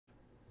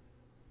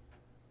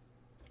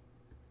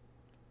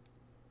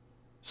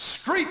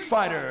Street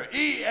Fighter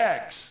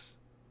EX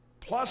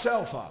plus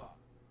Alpha.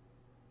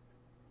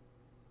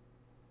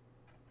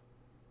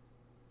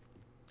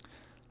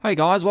 Hey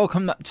guys,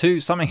 welcome to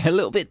something a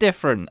little bit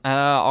different.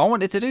 I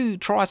wanted to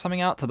try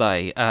something out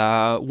today.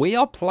 We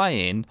are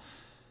playing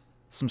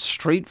some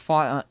Street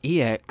Fighter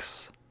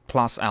EX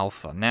plus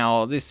Alpha.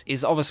 Now, this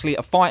is obviously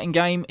a fighting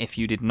game, if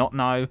you did not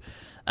know.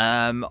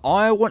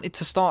 I wanted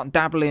to start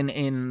dabbling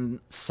in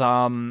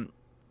some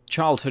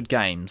childhood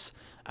games,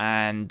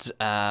 and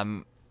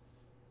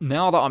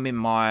now that I'm in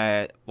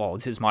my, well,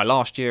 this is my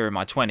last year in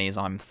my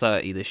 20s, I'm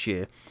 30 this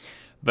year,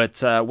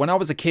 but when I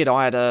was a kid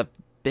I had a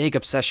big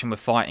obsession with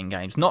fighting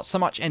games. Not so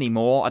much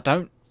anymore, I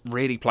don't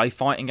really play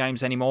fighting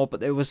games anymore, but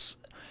there was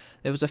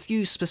a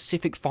few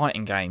specific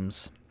fighting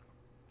games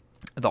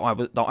that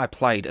I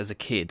played as a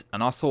kid,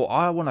 and I thought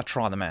I want to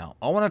try them out.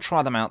 I want to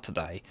try them out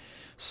today,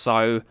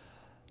 so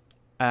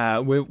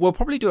we'll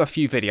probably do a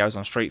few videos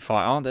on Street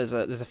Fighter.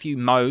 There's a few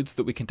modes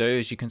that we can do.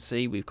 As you can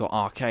see, we've got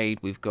arcade,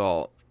 we've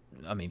got,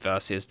 I mean,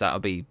 versus, that'll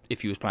be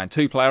if you was playing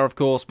 2-player, of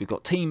course. We've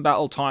got team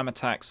battle, time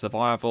attack,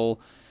 survival.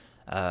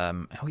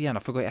 Oh yeah, and I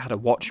forgot it had a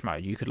watch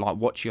mode. You could like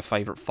watch your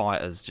favourite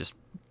fighters just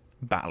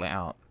battle it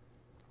out.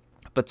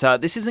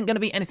 But this isn't going to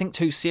be anything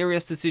too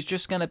serious. This is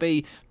just going to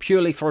be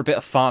purely for a bit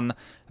of fun,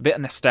 a bit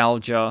of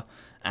nostalgia,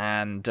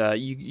 and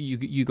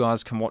you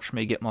guys can watch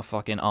me get my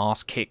fucking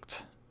ass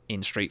kicked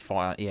in Street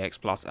Fighter EX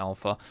plus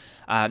Alpha.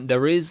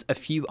 There is a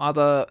few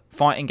other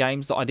fighting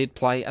games that I did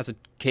play as a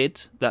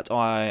kid that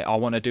I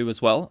want to do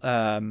as well.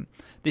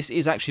 This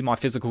is actually my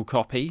physical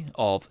copy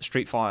of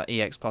Street Fighter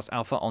EX plus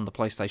Alpha on the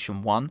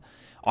PlayStation 1.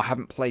 I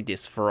haven't played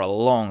this for a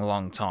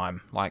long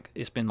time. Like,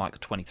 it's been like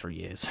 23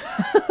 years.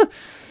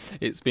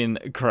 It's been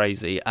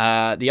crazy.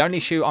 The only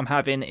issue I'm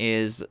having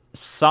is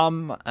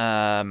some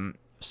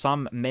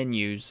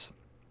menus,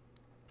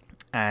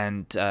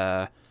 and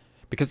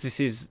because this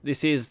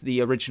is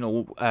the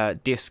original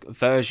disc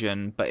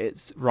version, but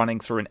it's running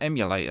through an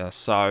emulator,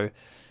 so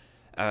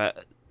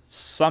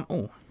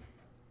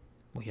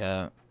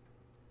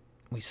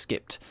we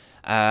skipped.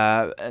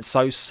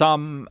 So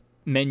some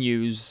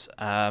menus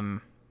are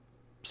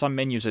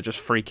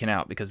just freaking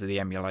out because of the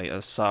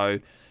emulator. So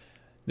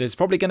there's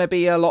probably going to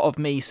be a lot of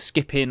me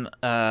skipping,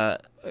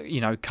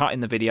 you know, cutting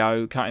the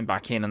video, cutting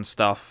back in and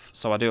stuff.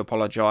 So I do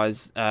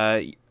apologise.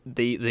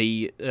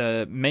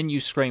 The menu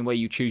screen where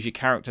you choose your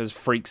characters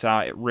freaks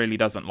out. It really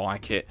doesn't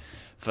like it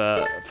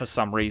for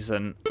some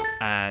reason,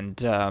 and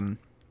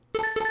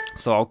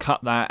so I'll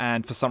cut that.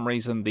 And for some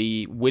reason,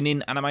 the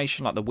winning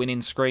animation, like the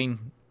winning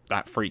screen,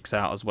 that freaks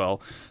out as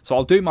well. So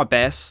I'll do my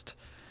best.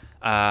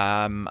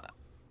 I'll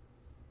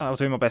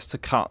do my best to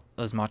cut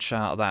as much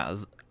out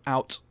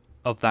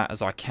of that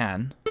as I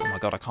can. Oh my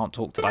god, I can't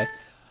talk today.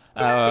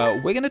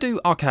 We're gonna do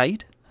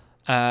arcade.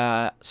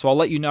 So I'll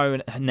let you know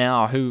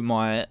now who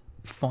my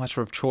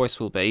fighter of choice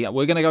will be.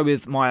 We're gonna go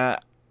with my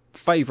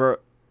favourite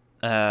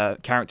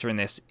character in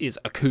this is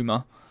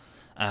Akuma.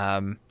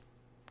 God,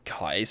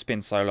 it's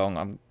been so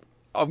long.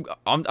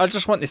 I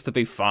just want this to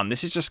be fun.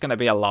 This is just going to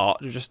be a laugh,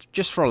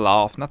 just for a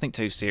laugh, nothing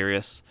too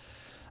serious.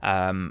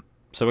 So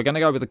we're going to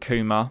go with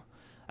Akuma.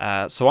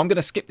 So I'm going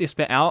to skip this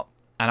bit out,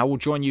 and I will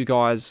join you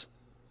guys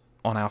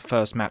on our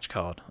first match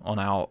card, on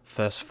our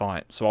first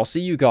fight. So I'll see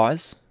you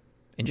guys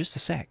in just a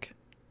sec.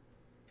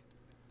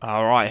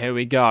 Alright, here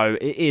we go.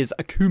 It is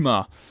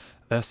Akuma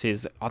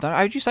versus, I don't know,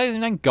 how would you say his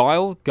name?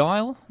 Guile?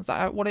 Guile? Is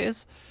that what it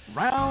is?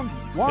 Round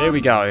one. Here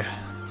we go.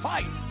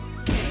 Fight.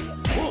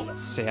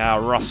 See how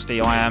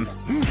rusty I am.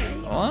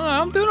 Oh,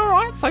 I'm doing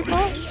alright so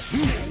far.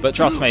 But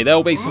trust me,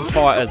 there'll be some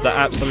fighters that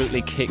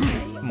absolutely kick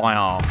my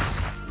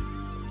ass.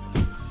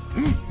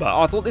 But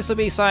I thought this would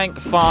be something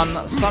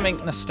fun, something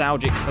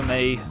nostalgic for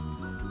me,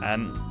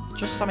 and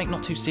just something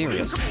not too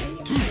serious.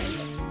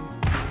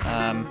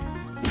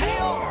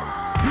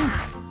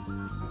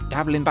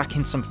 Dabbling back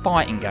in some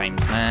fighting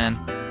games, man.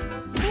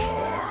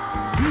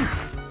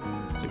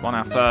 So we won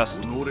our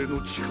first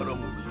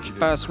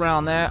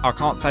round there. I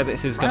can't say that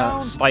this is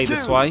going to stay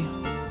this way.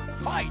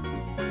 Fight.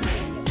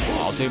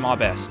 I'll do my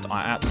best.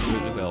 I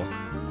absolutely will.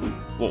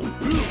 Whoa.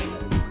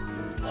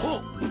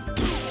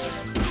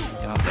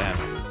 God damn.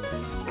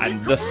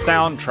 And the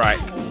soundtrack,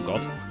 oh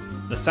god,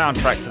 the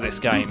soundtrack to this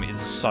game is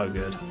so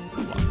good.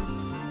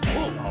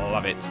 I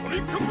love it.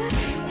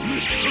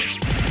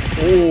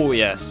 Oh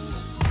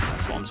yes,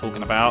 that's what I'm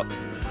talking about.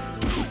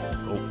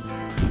 Oh.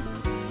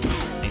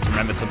 Need to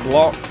remember to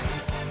block.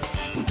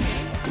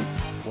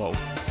 Whoa.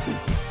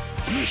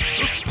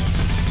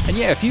 And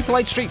yeah, if you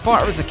played Street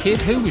Fighter as a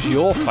kid, who was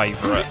your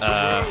favourite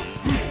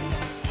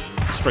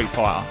Street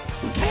Fighter?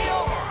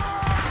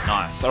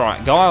 Nice.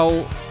 Alright,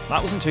 Guile,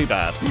 that wasn't too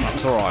bad. That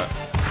was alright.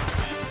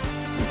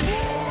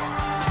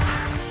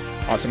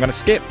 Alright, so I'm going to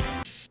skip.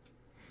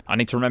 I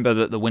need to remember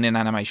that the winning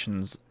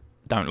animations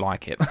don't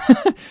like it.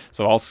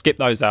 So I'll skip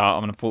those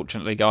out,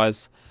 unfortunately,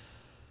 guys.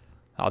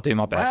 I'll do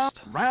my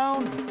best.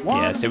 Round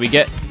one. Yeah, so we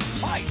get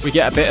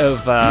a bit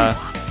of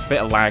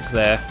lag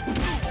there.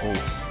 Oh,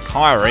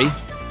 Kyrie.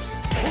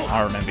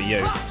 I remember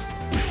you.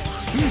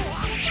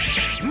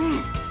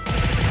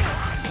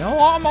 You know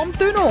what? I'm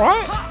doing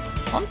alright.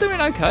 I'm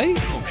doing okay.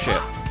 Oh,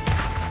 shit.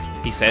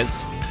 He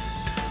says.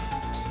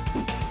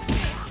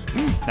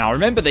 Now,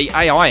 remember the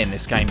AI in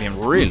this game being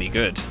really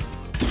good.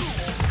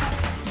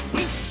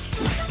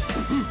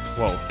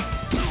 Whoa.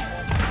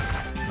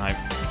 No.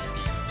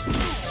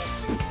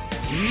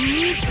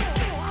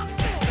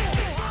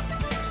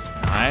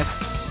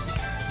 Nice.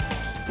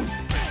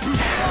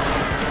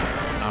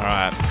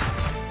 Alright.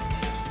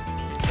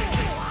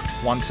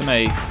 One to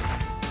me.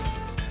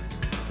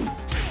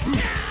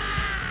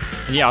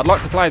 And yeah, I'd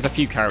like to play as a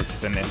few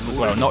characters in this as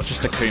well, not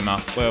just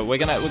Akuma. We're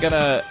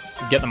gonna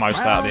get the most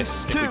out of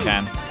this if we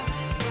can.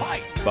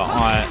 But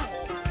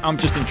I'm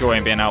just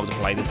enjoying being able to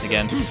play this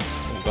again.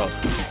 Oh god.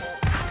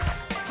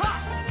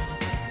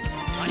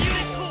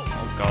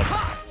 Oh god.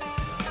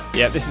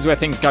 Yeah, this is where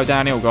things go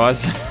downhill,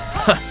 guys.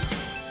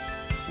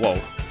 Whoa.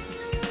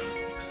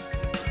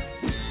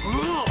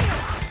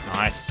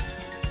 Nice.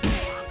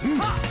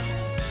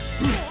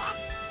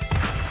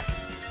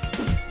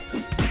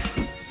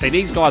 See,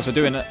 these guys were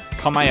doing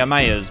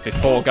Kamehamehas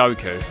before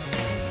Goku.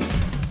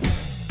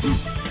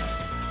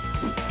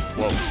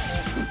 Whoa.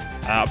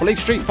 I believe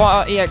Street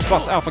Fighter EX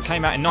Plus Alpha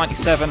came out in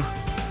 '97.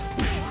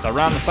 So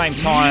around the same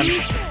time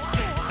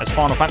as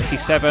Final Fantasy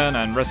VII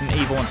and Resident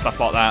Evil and stuff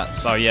like that.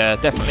 So yeah,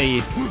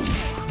 definitely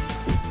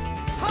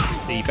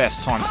the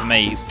best time for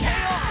me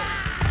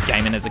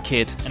gaming as a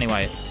kid.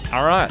 Anyway,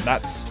 alright,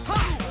 that's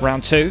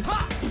round 2.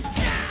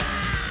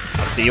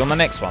 I'll see you on the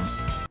next one.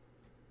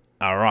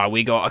 Alright,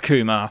 we got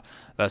Akuma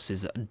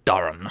versus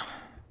Darren.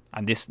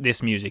 And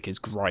this music is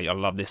great. I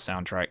love this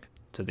soundtrack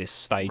to this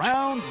stage.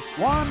 Round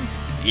 1.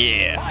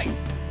 Yeah.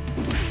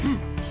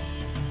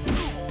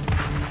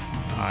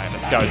 Alright,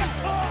 let's go.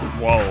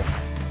 Whoa.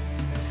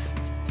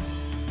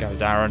 Let's go,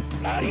 Darren.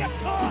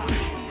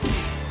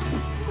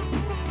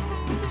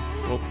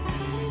 Whoop.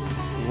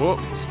 Whoop.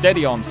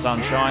 Steady on,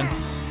 sunshine.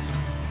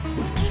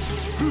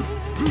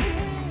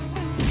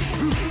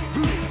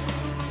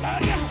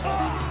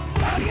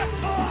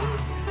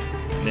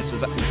 And this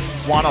was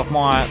one of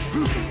my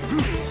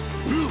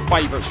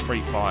favourite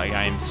Street Fighter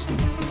games.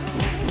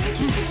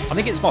 I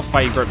think it's my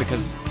favourite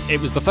because it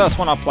was the first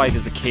one I played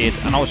as a kid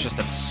and I was just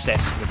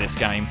obsessed with this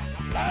game.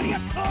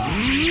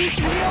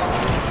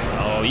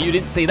 Oh, you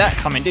didn't see that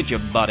coming, did you,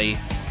 buddy?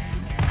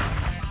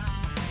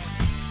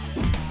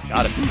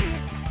 Got him.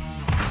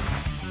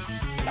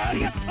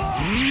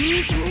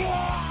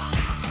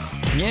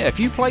 Yeah, if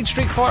you played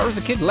Street Fighter as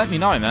a kid, let me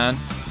know, man.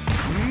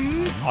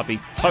 I'd be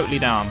totally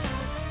down.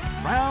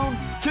 Round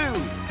 2.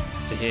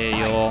 To hear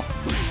your...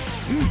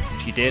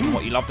 if you did and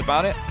what you loved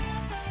about it.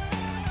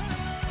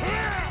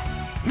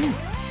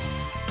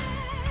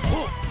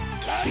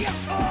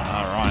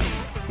 Alright.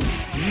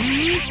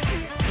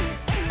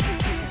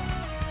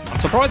 I'm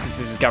surprised this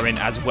is going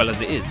as well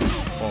as it is.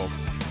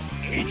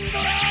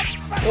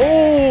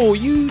 Oh,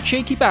 you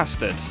cheeky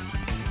bastard.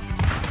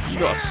 You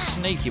got a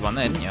sneaky one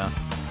there, didn't you?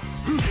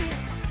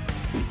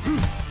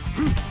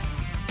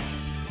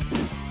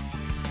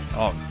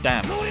 Oh,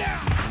 damn.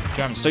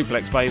 German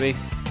suplex, baby.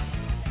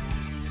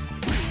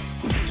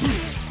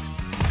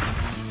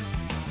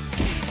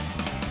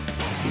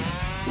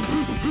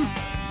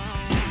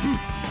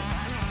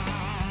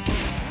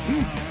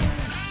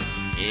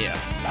 Yeah.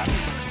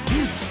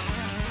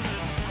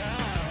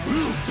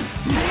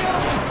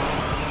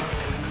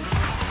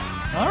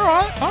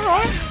 Alright,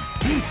 alright.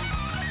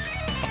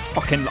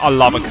 I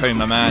love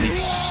Akuma, man.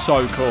 He's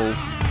so cool.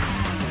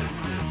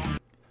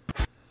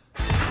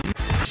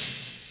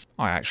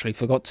 I actually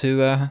forgot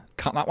to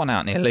cut that one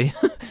out nearly.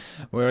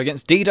 We're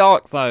against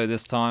D-Dark, though,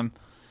 this time.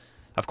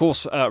 Of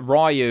course,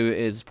 Ryu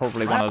is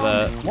probably one of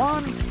the...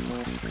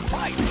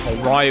 or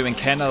Ryu and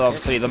Ken are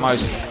obviously the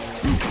most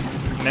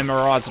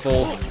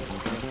memorizable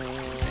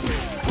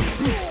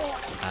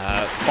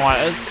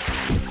fighters.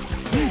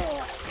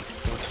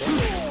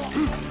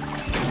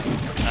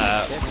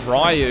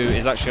 Ryu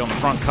is actually on the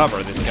front cover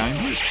of this game.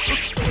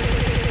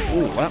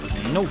 Ooh, that was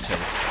naughty.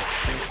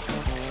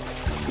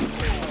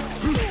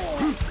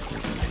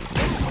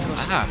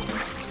 Ah.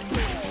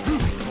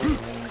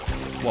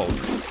 Whoa.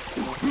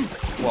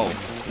 Whoa.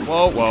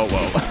 Whoa, whoa,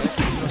 whoa.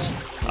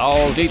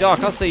 Oh,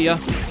 D-Dark, I see ya.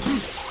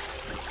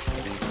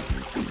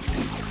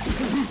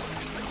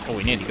 Oh,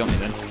 he nearly got me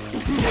then.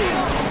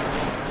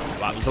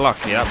 That was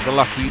lucky. That was a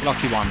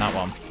lucky one, that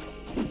one.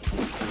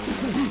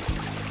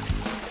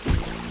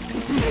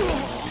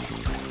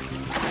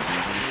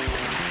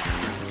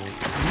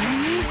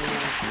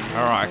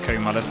 Alright,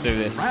 Akuma, let's do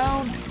this.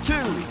 Round 2.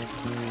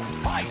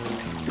 Fight.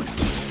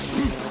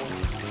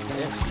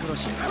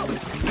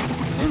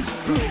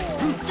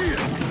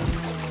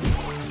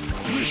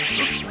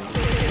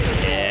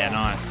 Yeah,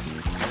 nice.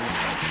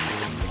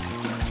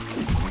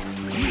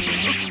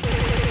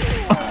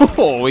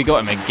 Oh, we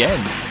got him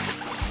again.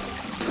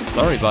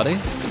 Sorry, buddy.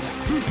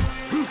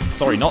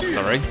 Sorry, not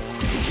sorry.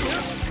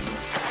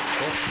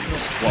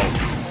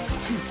 Whoa.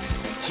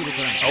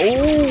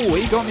 Oh,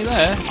 he got me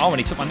there. Oh, and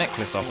he took my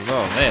necklace off as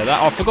well. There,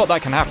 I forgot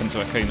that can happen to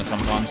Akuma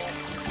sometimes.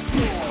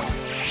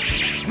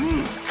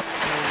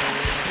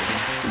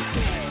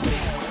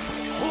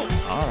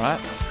 Alright.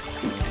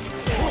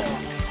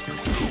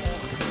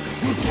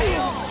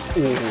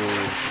 Ooh.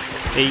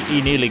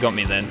 He nearly got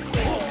me then.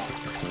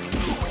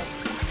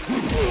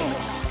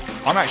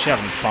 I'm actually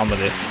having fun with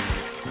this.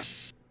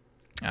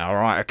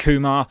 Alright,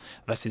 Akuma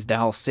versus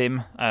Dal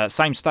Sim.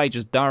 Same stage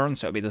as Durran,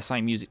 so it'll be the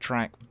same music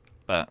track.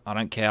 But I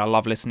don't care, I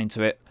love listening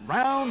to it.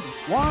 Round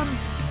 1,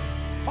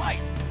 fight!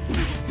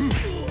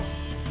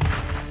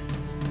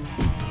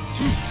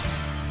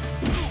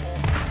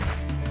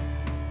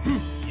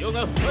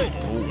 Yoga play!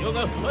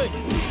 Yoga play!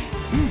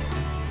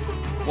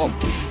 Whoa.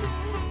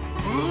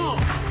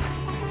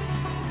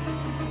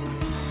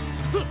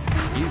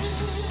 You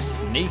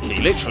sneaky,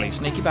 literally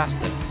sneaky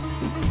bastard.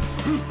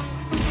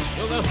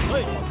 Yoga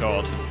play! Oh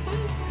god.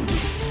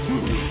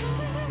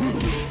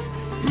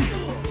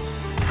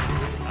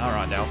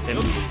 Alright, Dal Sim.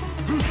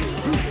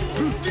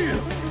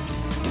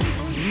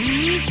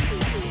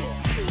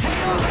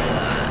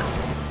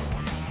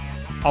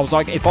 I was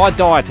like, if I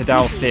die to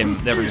Dal Sim,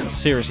 there is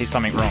seriously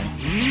something wrong.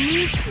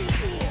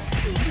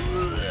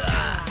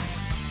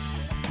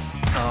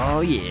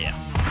 Oh yeah.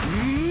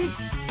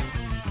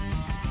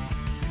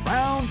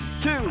 Round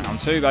 2, Round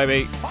 2,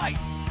 baby. fight!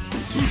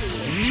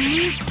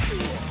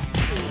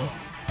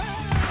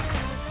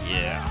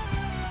 Yeah.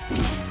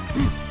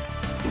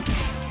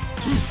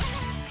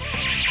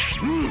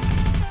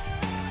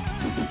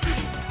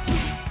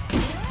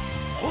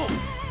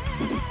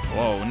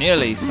 Whoa,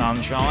 nearly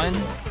sunshine.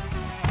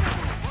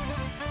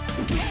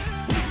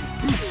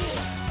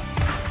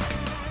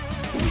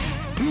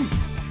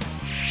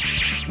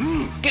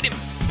 Get him!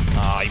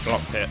 Ah, he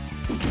blocked it.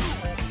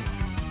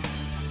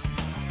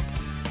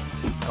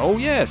 Oh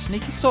yeah,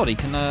 sneaky sod, he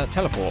can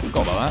teleport.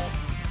 Forgot about that.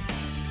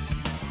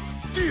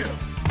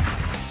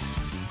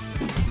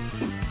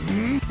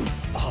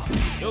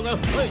 Yoga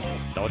play!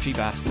 Dodgy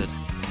bastard.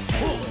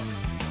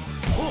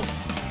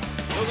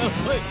 Yoga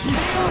play!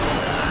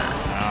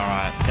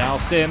 Alright, Dal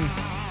Sim,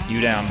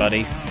 you down,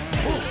 buddy.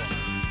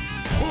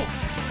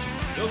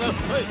 Yoga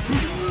play!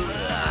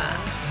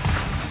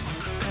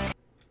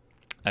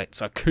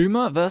 It's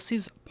Akuma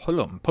versus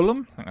Pullum.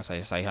 Pullum? I think that's how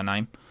you say her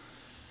name.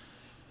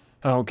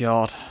 Oh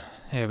god.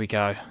 Here we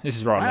go. This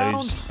is where I Round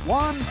lose.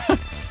 1,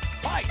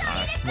 fight!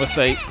 We'll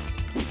see.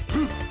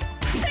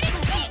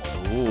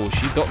 Ooh,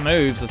 she's got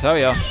moves, I tell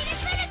ya.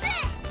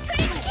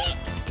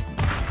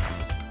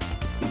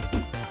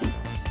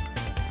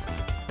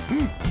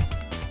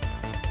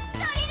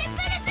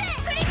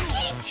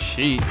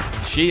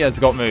 She has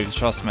got moves,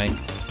 trust me.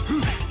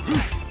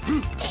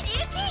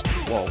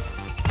 Whoa.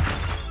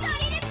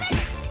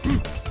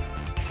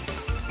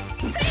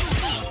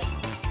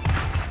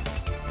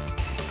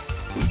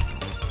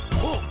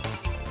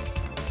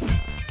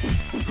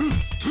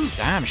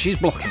 Damn, she's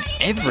blocking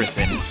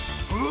everything.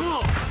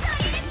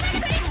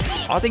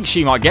 I think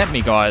she might get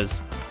me,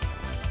 guys.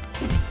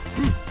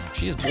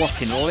 She is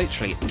blocking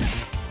literally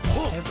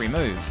every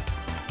move.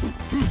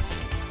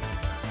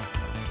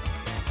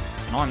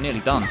 And I'm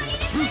nearly done.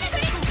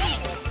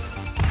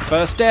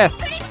 First death.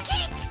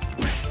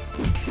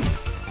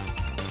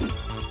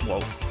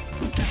 Whoa.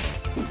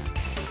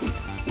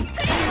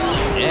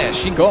 Yeah,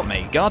 she got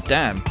me. God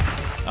damn.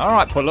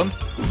 Alright, Pullum.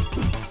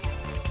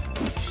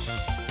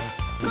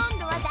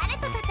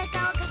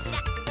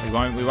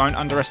 We won't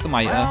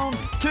underestimate her. Round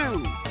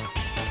 2,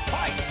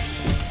 fight!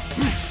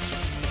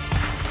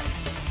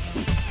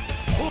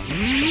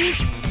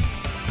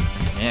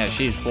 Yeah,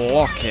 she's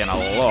blocking a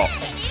lot.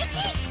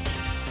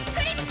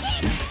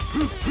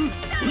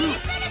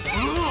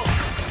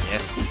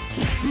 Yes.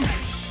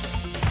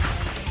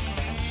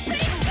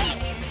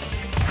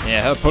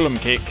 Yeah, her Pullum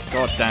kick.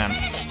 God damn.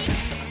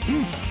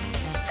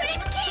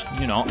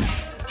 You're not.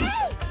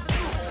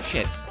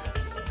 Shit.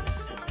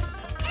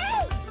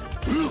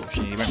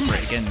 She went for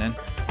it again then.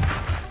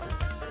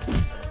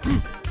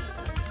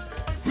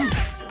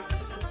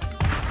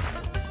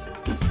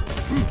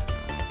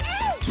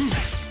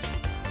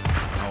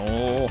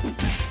 Oh.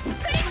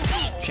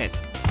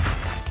 Shit.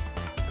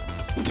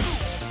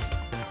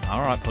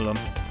 Alright, Pullum.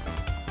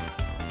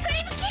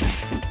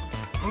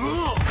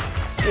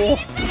 Oh.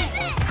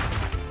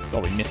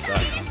 God, we missed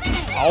that.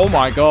 Oh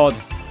my god.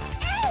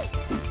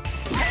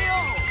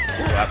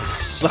 Oh, that was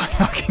so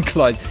fucking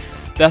close.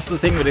 That's the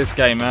thing with this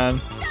game, man.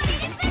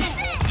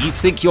 You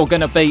think you're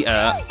gonna beat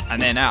her,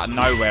 and then out of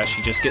nowhere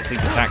she just gets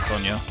these attacks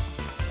on you.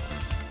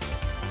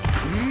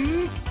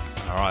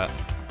 Alright.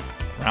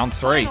 Round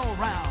 3. Final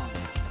round,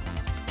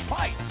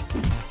 fight!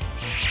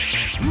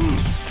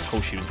 Of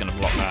course she was gonna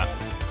block that.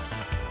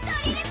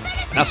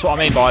 And that's what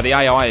I mean by the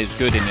AI is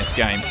good in this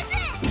game.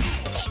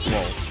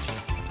 Whoa.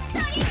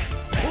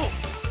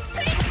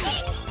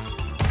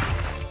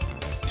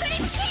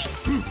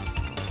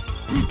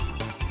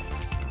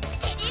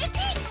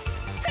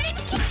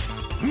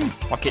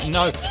 Like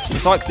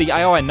it's like the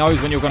AI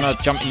knows when you're gonna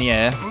jump in the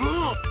air.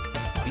 Oh,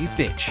 you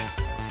bitch.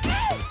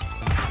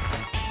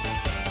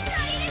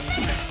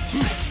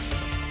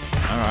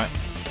 Alright.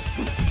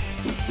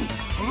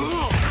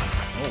 Oh,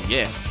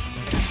 yes.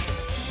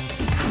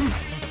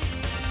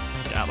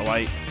 Let's get out of the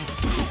way.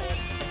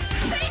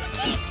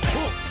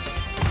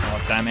 Oh,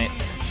 damn it.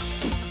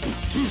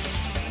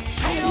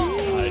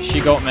 She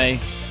got me.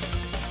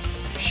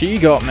 She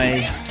got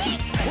me.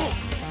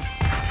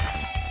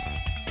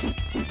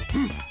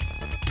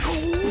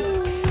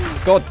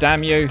 God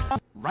damn you.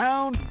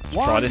 Round Let's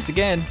try this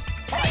again.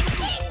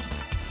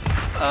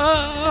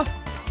 Well,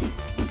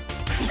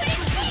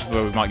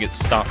 we might get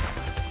stuck.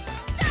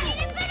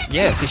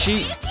 Yeah, see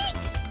she...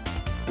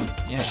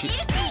 Yeah,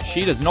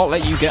 she does not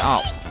let you get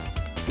up.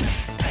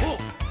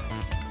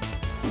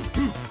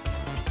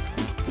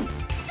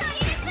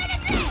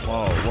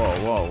 Whoa, whoa,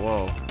 whoa,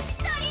 whoa.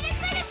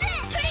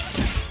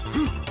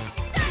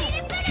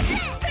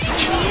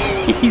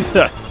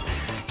 Jesus!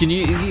 Can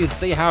you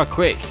see how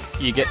quick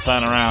you get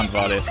turned around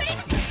by this?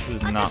 This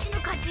is nuts.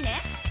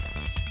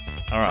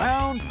 Alright.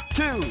 Round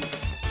 2.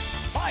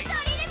 Fight.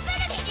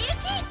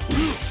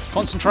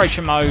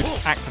 Concentration mode,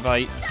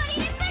 activate.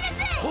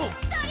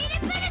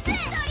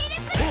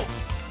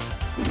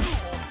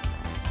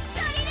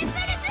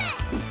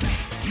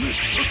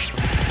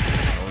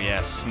 Oh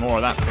yes, more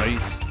of that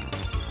please.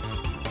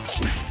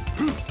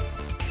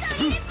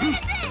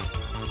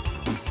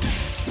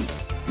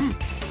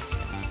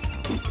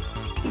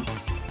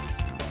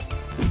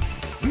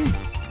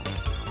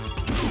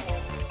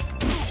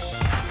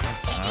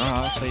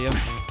 Alright, I see you.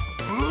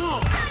 Oh,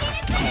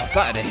 if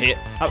that had a hit,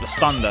 that would have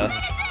stunned her.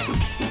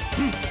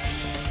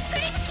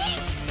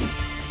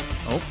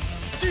 Oh.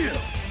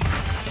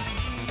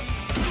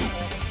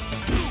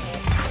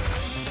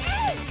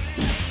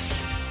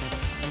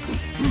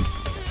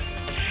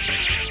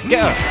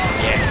 Get her!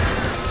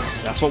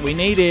 Yes! That's what we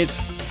needed.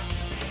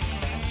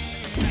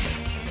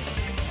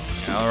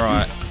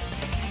 Alright.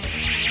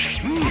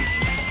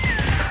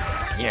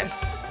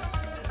 Yes.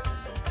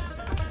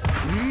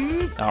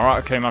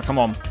 Alright, Akuma, come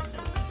on.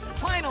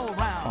 Final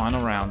round.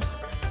 Final round.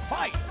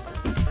 Fight.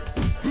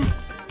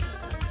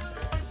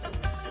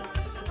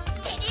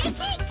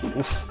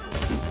 Oof.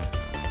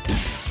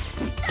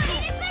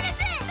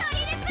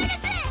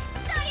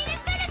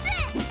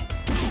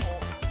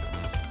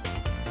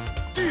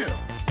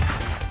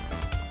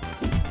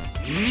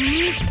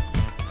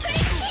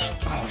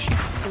 Oh, she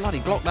bloody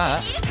blocked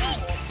that.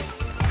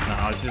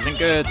 No, this isn't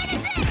good.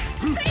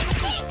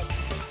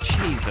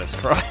 Jesus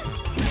Christ.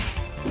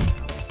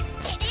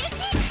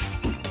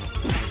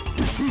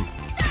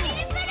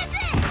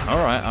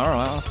 Alright,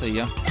 I'll see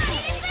ya.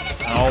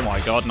 Oh my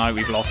god, no,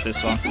 we've lost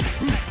this one.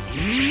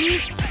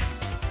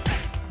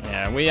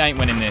 Yeah, we ain't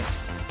winning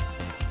this.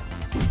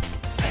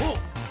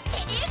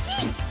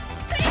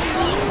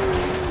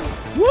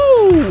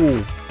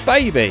 Woo!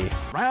 Baby!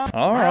 Alright.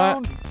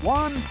 Round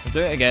 1. We'll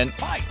do it again.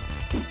 Fight.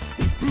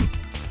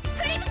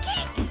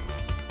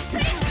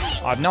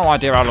 I have no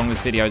idea how long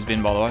this video's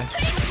been, by the way.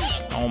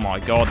 Oh my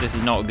god, this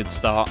is not a good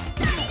start.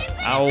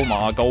 Oh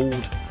my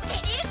god.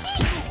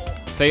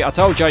 See, I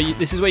told you,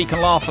 this is where you can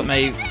laugh at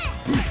me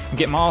and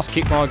get my ass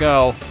kicked by a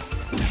girl.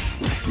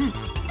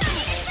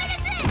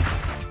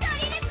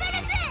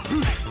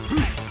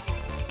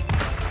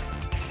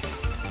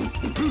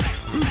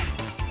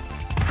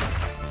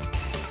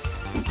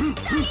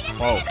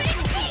 Whoa.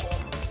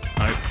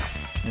 Nope.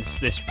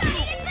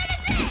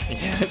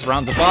 Yeah, this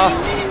round's a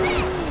bust.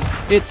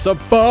 It's a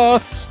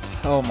bust.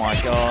 Oh my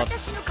god.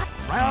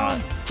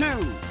 Round 2.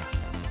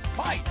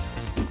 Fight.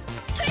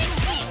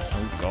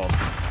 Oh god.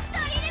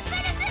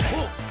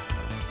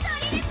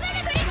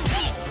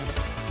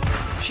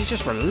 She's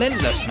just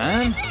relentless,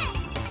 man.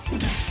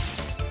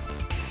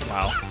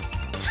 Wow.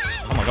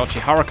 Oh my god, she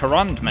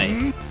hurricaned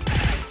me.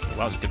 Oh,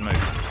 that was a good move.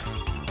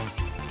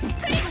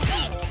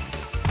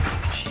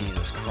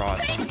 Jesus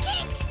Christ.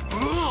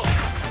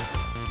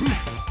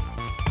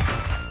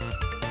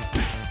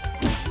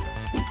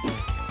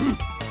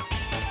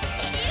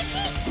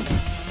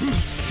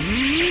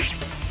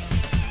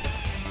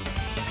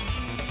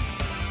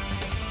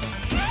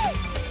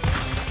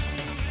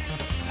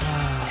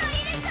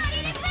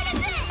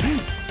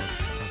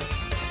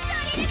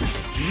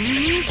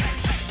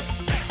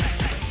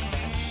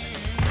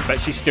 Bet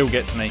she still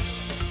gets me.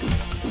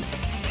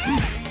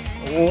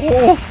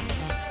 Oh!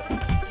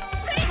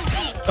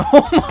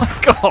 Oh my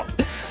god!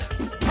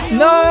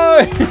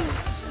 No!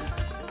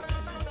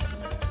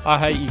 I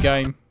hate you,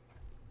 game.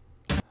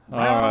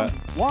 Alright.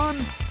 1.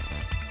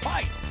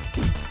 Fight.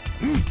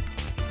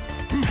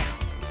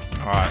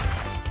 Alright.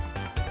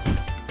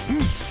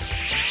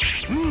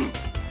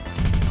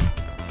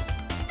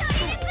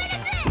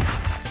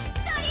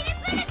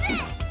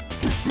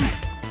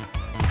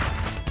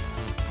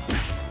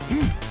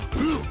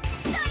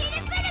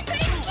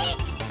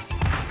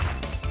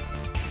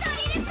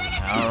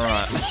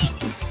 Alright.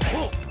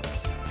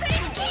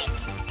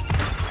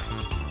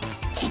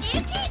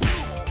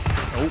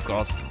 Oh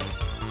god.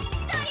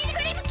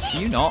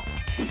 You not.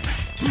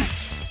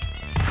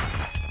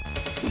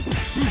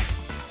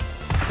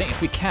 I think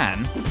if we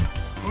can.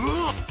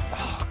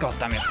 Oh god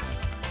damn it.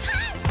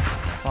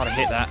 I'd have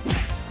hit that.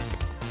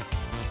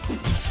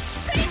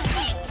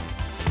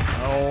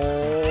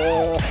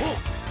 Oh.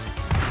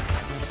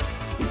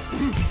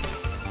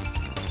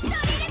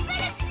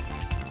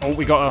 Oh,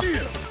 we got her.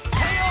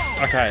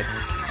 Okay.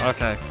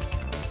 Okay.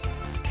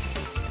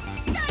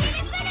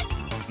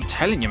 I'm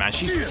telling you, man,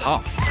 she's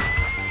tough.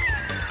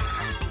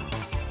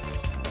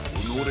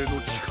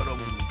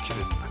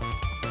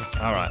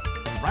 Alright.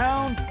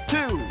 Round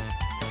 2.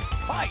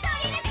 Fight.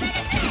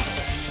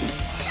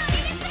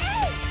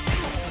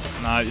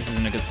 No, this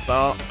isn't a good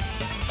start.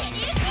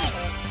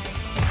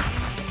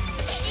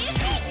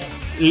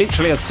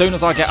 Literally as soon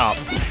as I get up.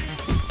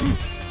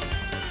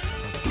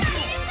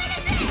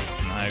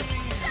 No.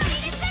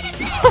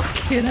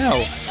 Fucking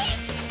hell.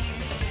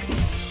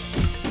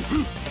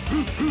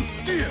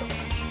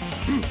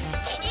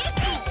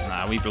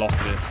 Nah, we've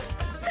lost this.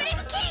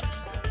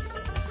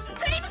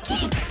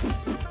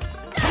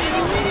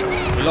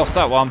 We lost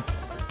that one.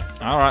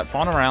 Alright,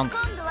 final round.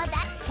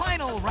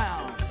 Final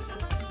round.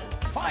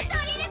 Fight.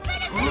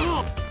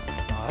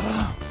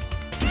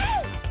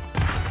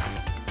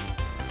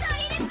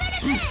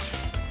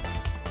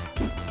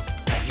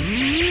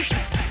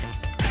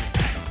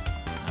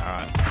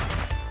 Alright.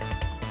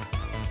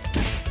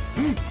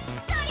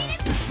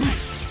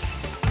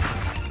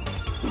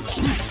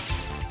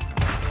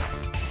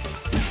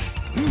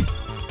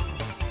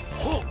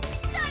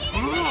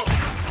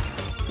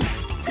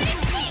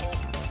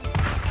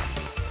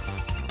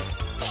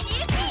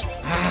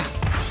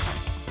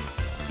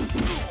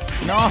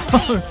 No!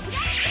 Oh,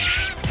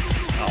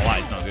 that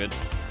is not good.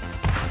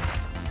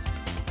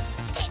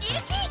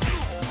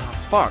 Oh,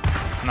 fuck.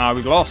 No,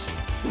 we've lost.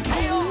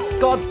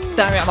 God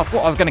damn it, and I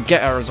thought I was going to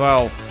get her as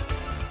well.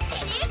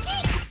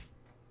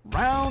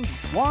 Round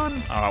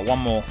 1. Alright, one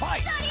more.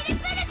 Fight.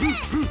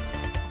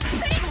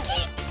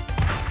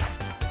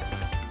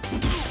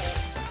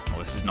 Oh,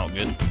 this is not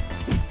good.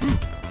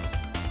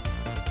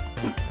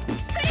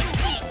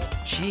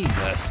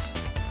 Jesus.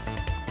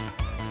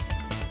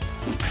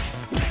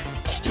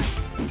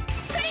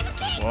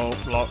 Whoa,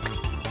 block.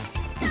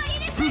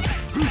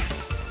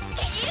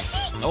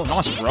 Oh,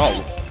 nice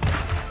roll.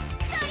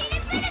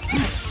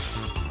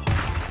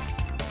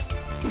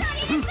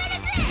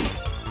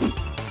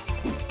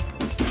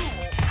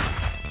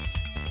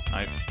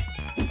 Nope.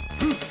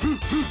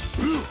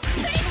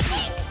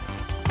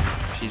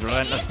 She's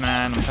relentless,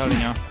 man, I'm telling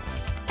you.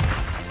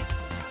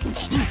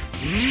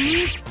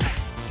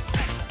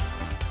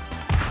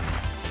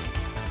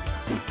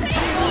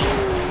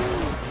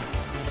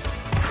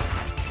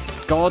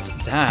 God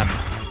damn.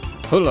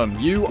 Pullum,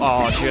 you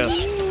are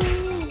just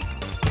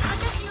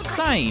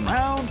insane.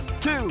 Round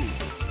 2.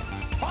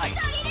 Fight.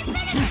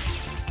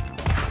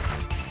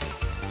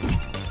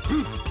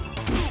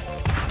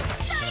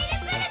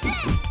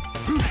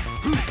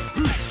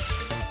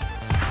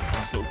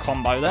 Nice little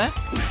combo there.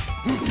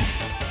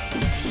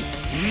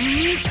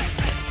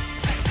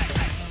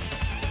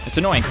 It's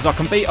annoying because I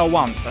can beat her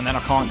once and then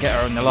I can't get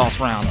her in the last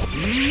round.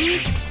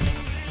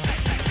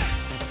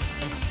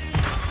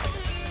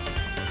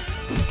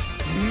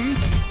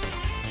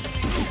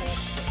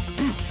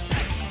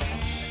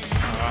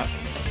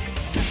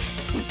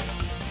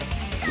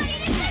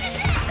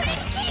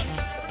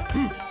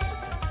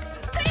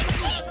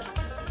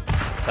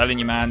 Telling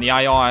you, man, the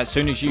AI, as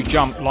soon as you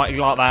jump like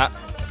that,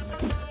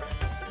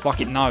 it's like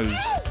it knows.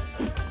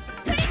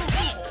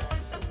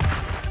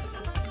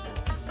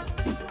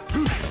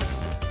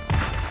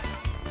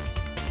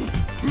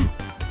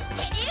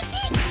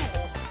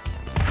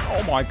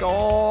 Oh my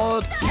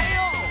god!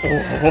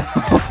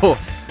 Oh.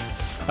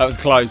 That was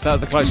close. That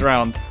was a close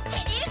round.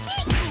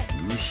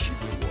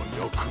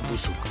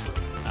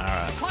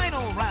 Alright.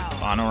 Final round.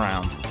 Final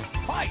round.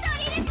 Fight.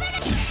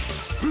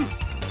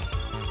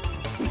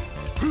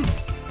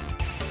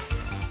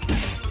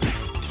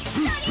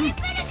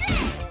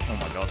 Oh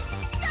my god.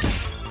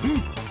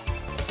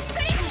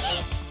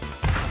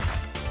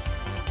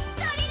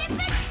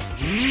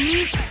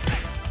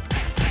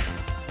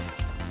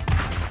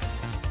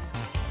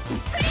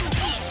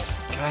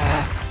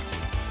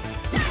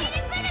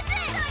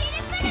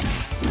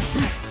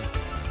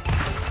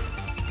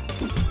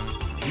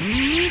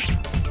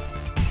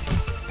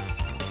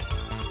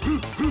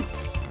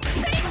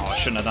 Oh, I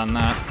shouldn't have done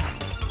that.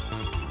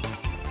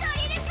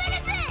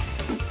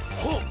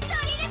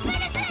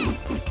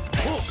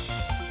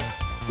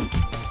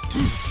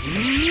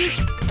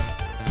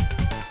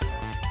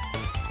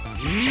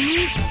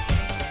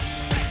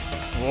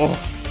 Oh.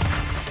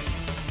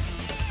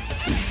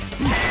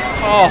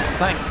 Oh,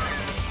 thank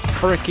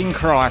freaking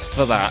Christ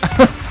for that.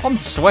 I'm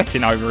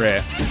sweating over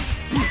here.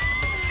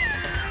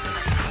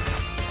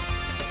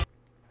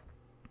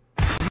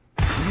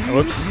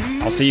 Whoops.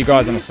 I'll see you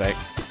guys in a sec.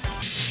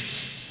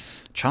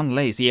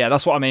 Chun-Li's. Yeah,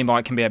 that's what I mean by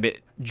it can be a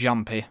bit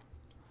jumpy.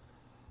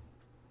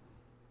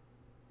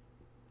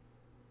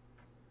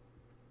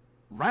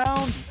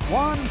 Round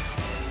 1.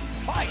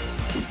 Fight.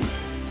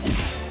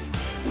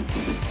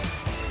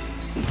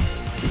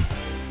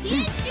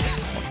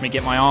 Watch me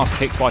get my ass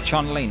kicked by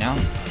Chun-Li now.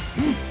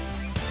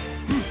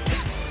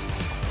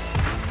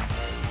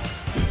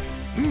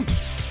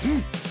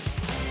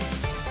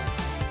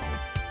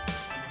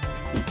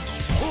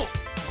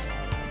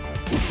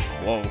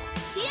 Whoa.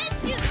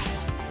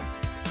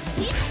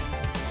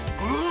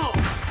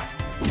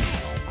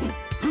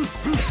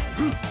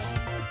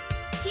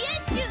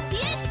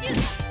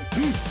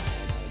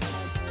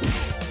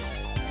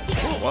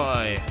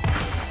 Why?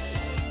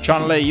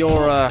 Chun-Li,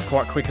 you're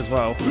quite quick as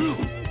well.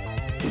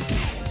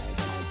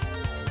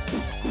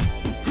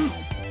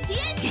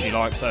 She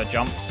likes her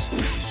jumps.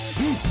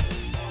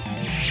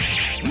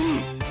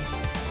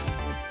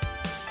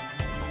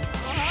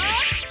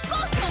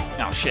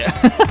 Oh shit.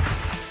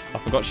 I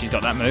forgot she's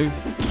got that move.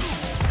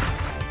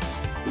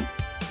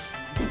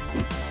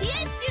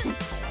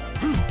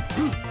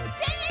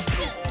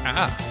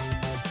 Ah.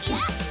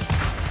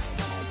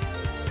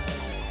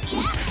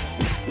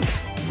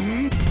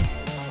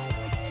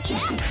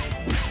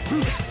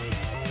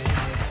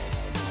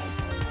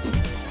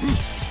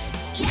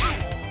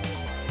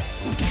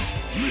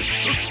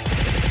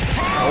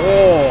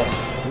 Oh,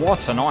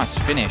 what a nice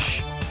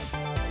finish.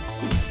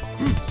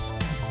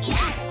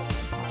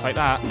 I'll take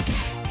that.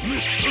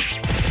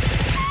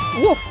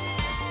 Woof.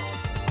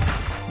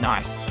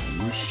 Nice.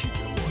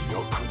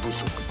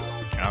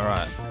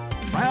 Alright.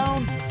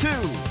 Round 2.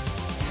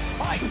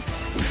 Fight.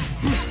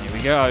 Here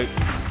we go.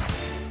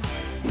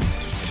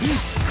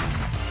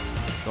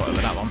 Got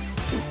over that one.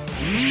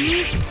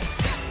 Ooh,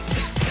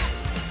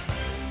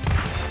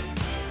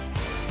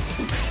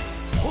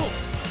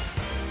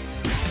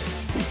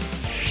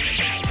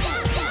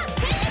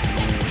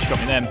 she got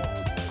me then.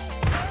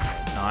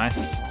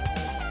 Nice.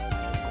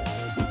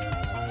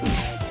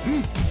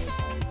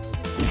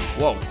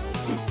 Whoa.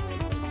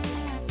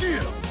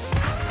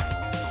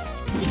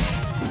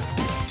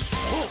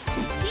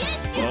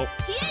 Whoa.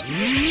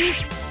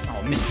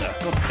 Oh, missed her.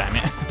 God damn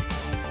it.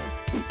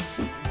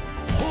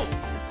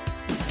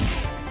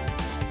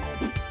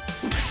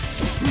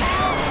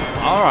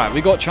 Alright,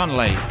 we got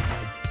Chun-Li.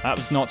 That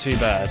was not too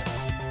bad.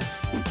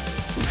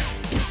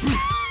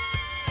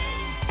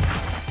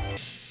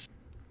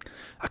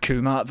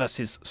 Akuma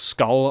versus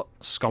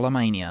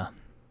Skullomania.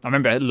 I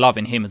remember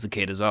loving him as a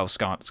kid as well,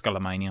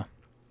 Skullomania.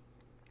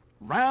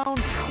 Round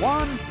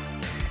 1.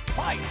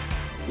 Fight.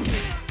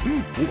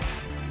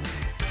 Oof.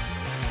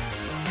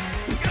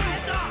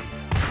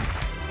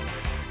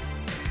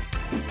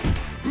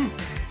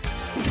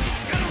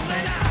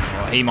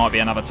 Oh, he might be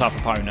another tough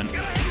opponent.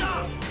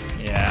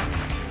 Yeah.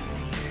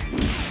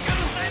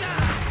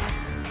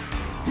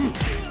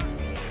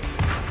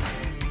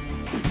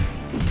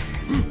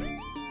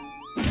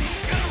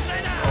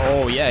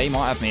 Oh yeah, he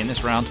might have me in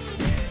this round.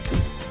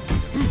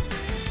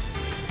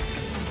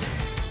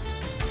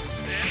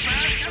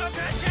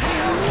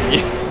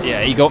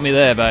 Yeah, he got me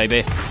there,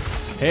 baby.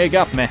 He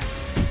got me.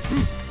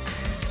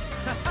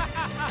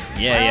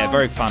 Yeah,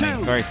 very funny,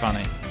 very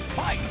funny.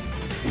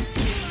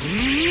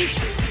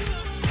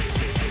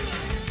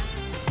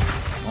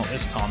 Not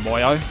this time,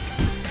 boyo.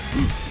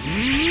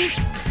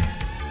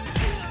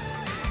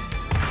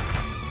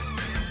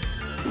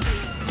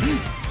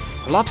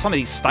 I love some of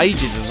these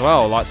stages as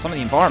well. Like, some of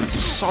the environments are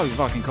so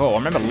fucking cool. I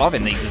remember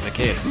loving these as a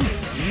kid.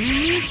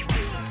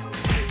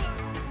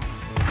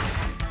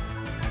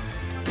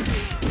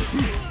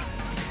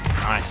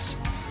 Nice.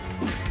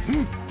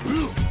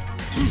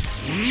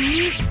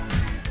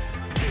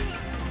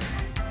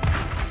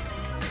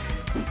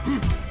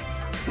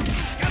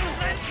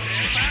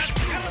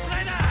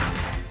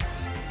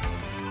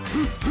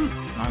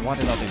 No, why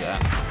did I do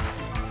that?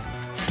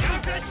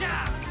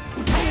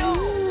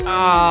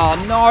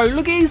 Oh no,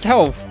 look at his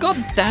health. God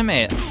damn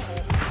it.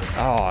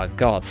 Oh,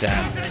 god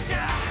damn.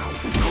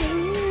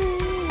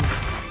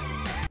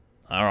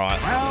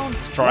 Alright,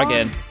 let's try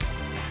again.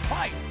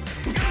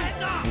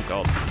 Oh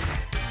god.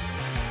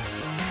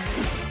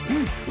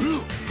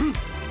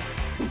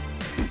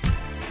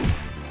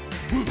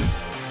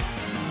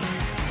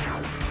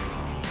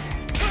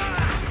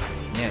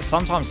 Yeah,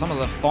 sometimes some of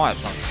the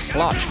fights are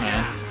clutch,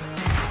 man.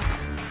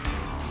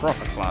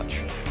 Proper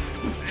clutch.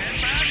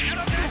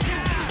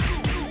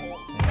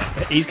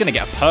 Yeah, he's going to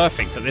get a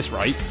perfect at this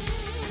rate.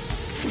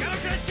 I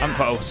haven't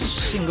put a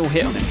single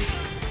hit on him.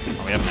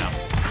 Oh, we have now.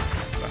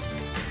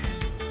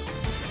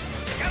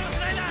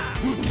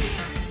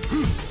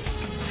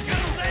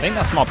 I think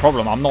that's my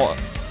problem. I'm not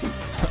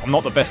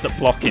the best at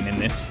blocking in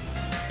this.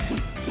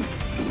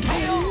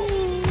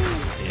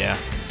 Yeah.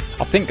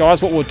 I think,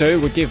 guys, what we'll do,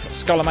 we'll give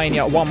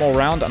Skullomania one more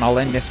round and I'll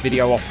end this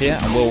video off here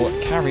and we'll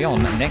carry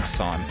on next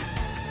time.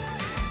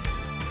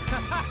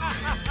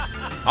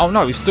 Oh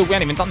no, we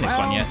haven't even done this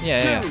one yet.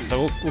 Yeah.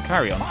 So we'll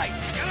carry on.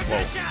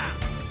 Whoa.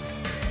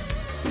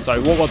 So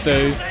what we'll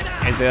do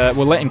is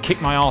we'll let him kick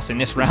my ass in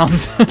this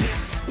round.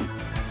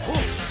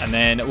 And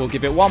then we'll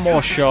give it one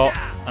more shot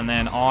and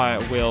then I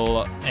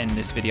will end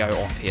this video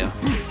off here.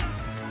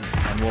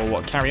 And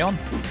we'll carry on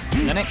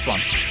in the next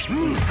one.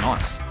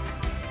 Nice.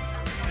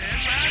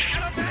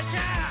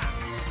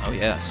 Oh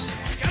yes.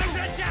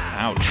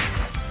 Ouch.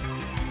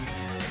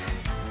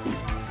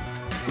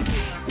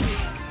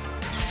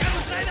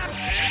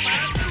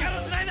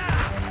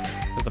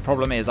 Because the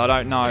problem is I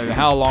don't know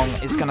how long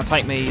it's going to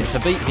take me to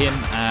beat him,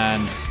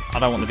 and I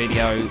don't want the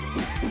video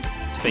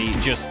to be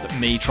just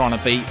me trying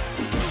to beat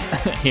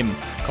him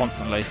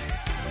constantly.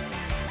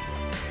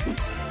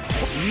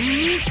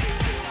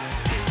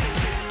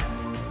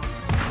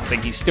 I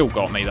think he's still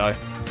got me though.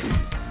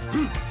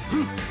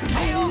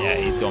 Yeah,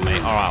 he's got me.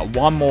 Alright,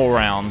 one more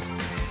round.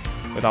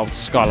 with old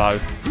Scullo.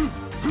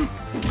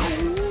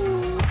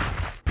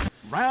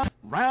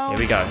 Round Here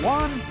we go.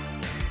 1,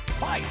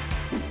 fight.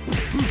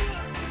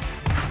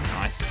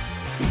 Nice.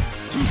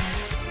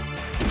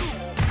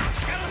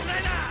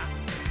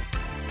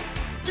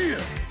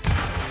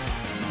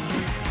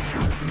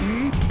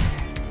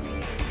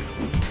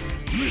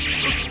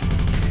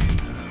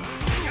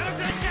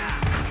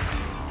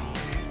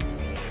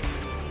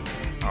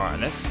 Alright,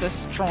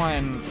 let's try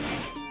and...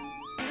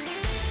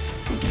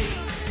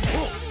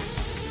 Oh,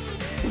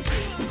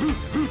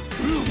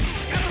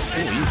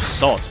 you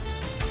sod.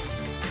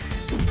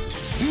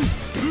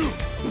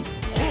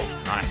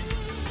 Nice.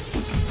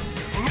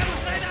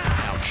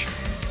 Ouch.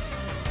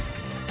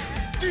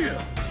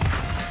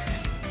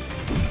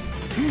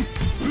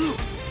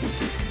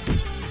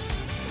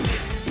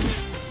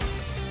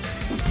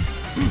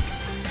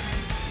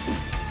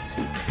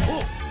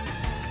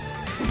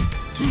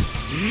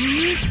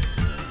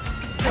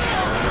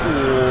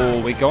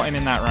 Oh, we got him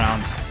in that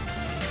round.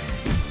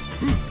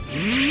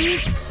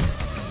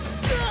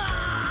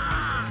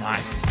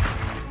 Nice.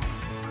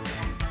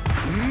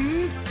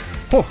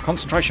 Oh,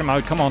 concentration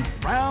mode, come on.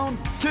 Round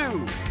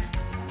 2,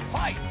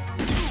 fight.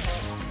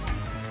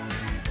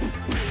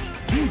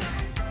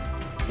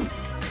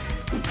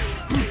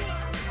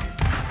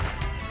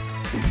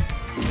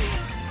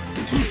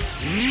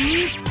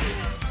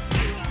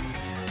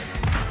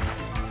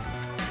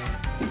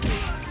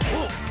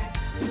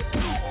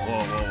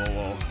 Whoa, whoa, whoa,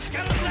 whoa.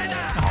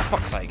 Oh,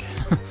 fuck's sake.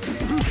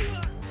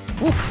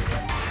 Oof.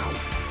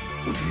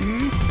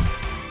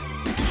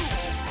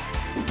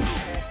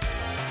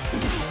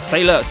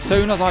 Sailor, as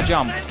soon as I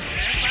jump.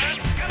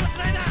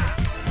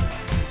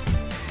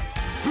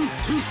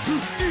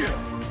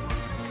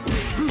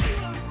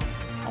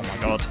 Oh my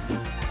god.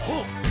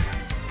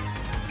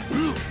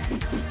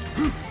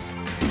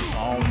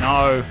 Oh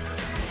no.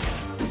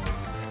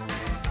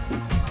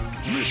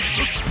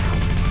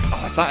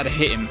 Oh, if that had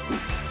hit him.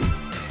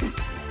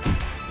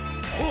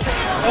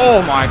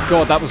 Oh my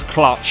god, that was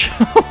clutch.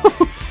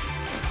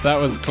 That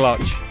was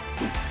clutch.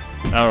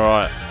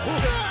 Alright.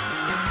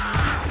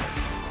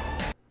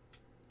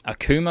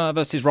 Akuma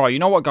versus Ryu. You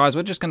know what, guys?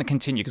 We're just going to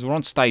continue because we're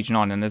on stage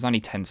 9 and there's only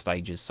 10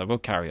 stages, so we'll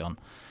carry on.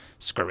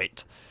 Screw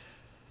it.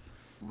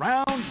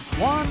 Round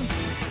 1,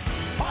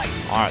 fight.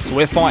 Alright, so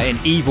we're fighting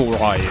Evil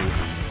Ryu.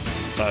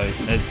 So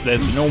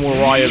there's normal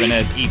Ryu and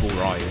there's Evil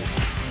Ryu.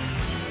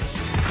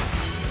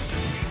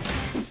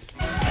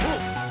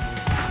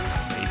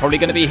 You're probably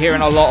going to be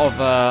hearing a lot of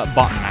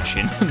button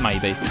mashing,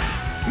 maybe.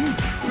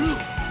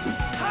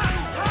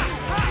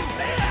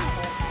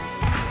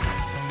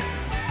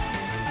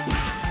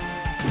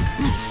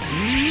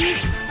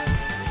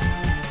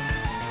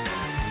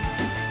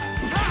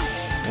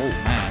 Oh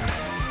man.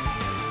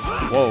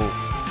 Whoa.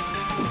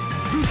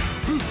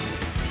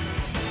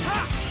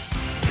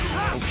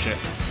 Oh shit.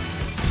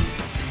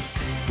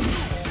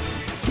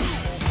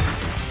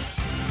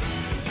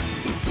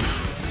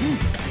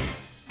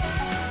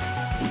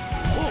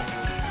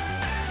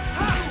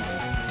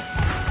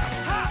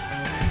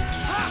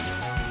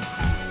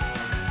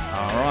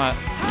 Alright.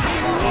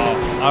 Oh,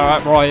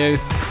 alright, Ryu.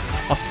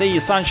 I see you,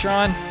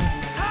 sunshine.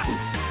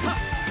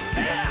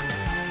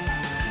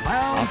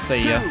 I see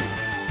you.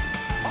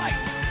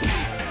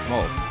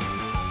 Whoa.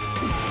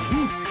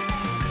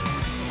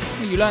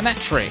 Oh, you learned that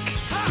trick.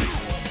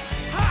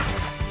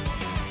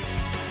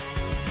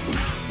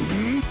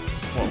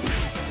 Whoa.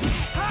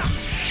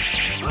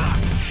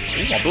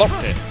 Ooh, I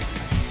blocked it.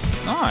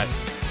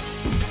 Nice.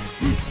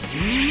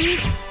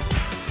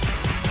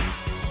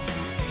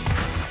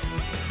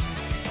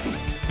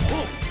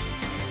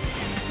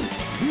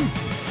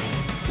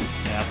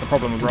 Yeah, that's the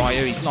problem with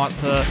Ryu. He likes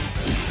to...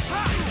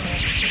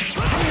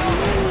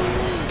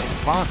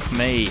 Fuck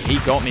me, he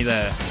got me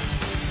there.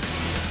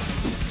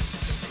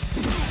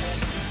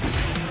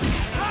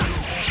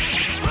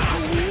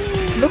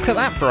 Look at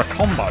that for a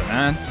combo,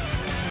 man.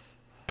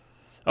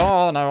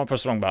 Oh no, I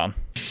pressed the wrong button.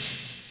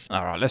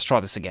 Alright, let's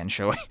try this again,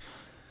 shall we?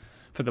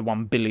 For the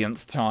 1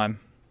 billionth time.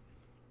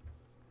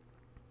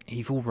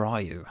 Evil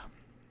Ryu.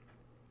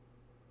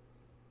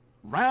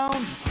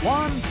 Round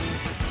 1,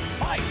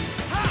 fight.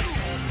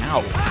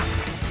 Ow.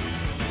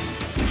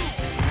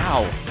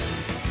 Ow.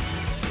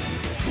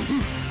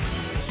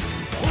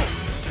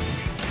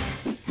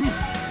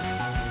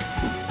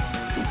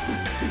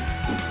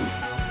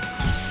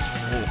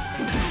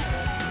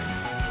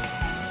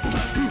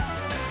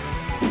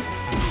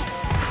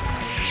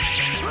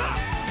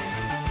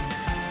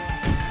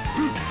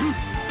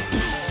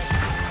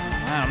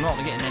 Man, I'm not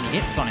getting any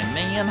hits on him,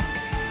 man.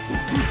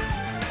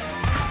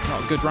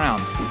 Not a good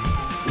round.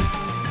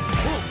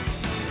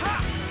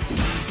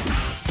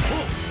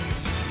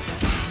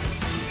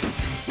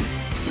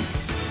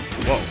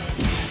 Whoa.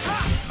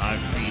 No,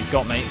 he's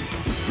got me.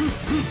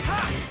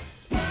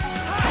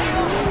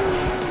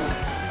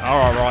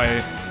 Alright,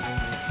 Ryu.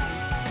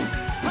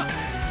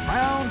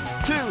 Round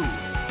 2,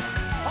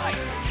 fight.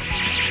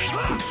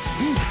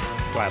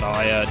 Glad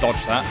I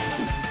dodged that.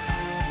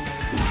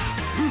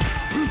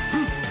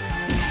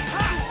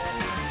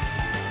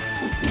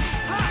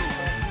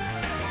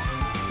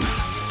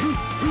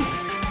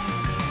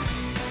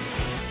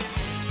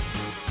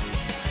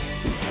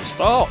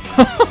 Stop! I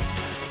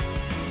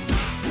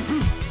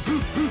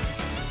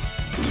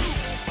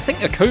think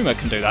Akuma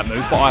can do that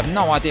move, but I have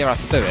no idea how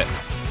to do it.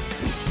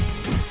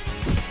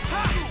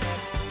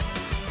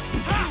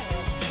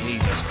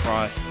 Jesus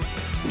Christ.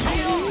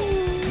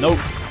 Nope.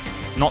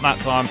 Not that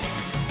time.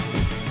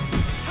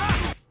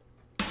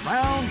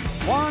 Round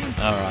 1.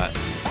 Alright.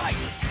 Fight.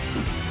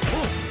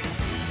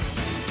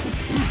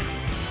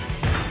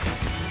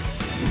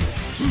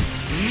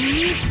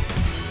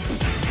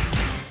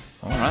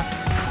 Alright.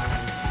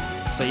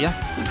 See ya.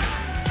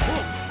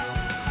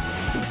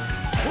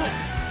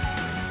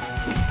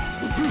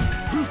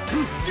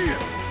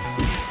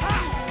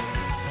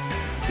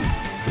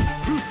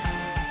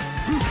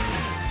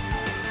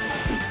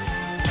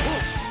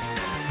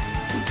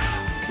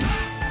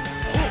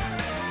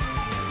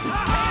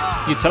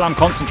 You tell I'm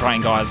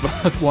concentrating, guys, but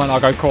when I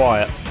go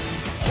quiet.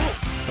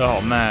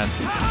 Oh man.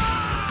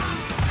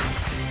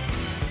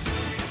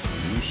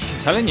 I'm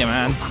telling you,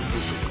 man.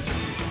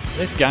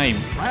 This game.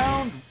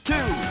 Round 2.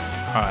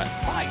 Alright.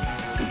 Fight.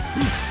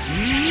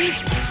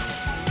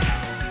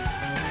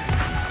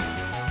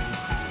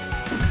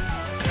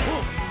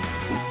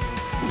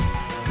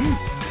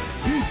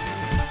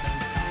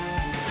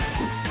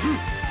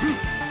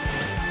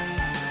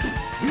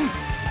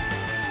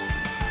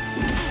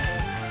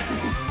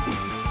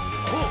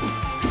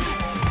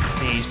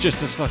 He's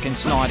just as fucking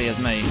snidey as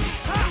me.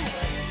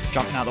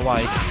 Jumping out of the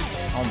way.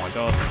 Oh my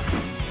god.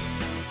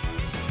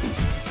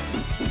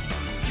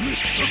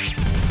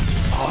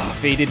 Oh,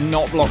 if he did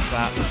not block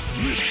that.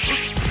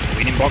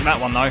 We didn't block that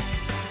one though.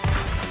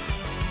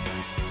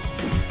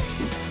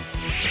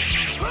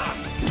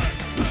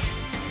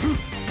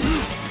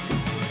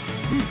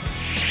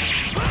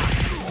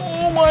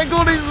 Oh my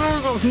god, he's so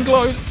fucking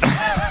close.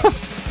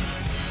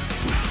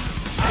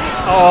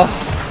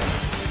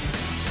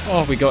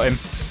 Oh, we got him.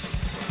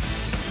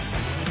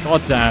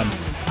 God damn.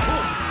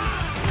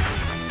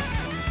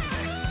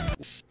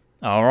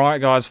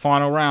 Alright guys,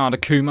 final round.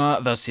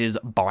 Akuma versus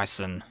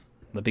Bison,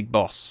 the big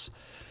boss.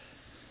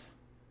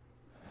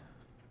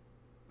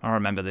 I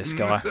remember this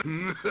guy.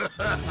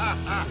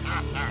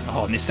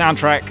 Oh, and this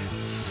soundtrack.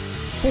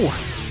 Ooh,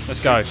 let's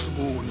go.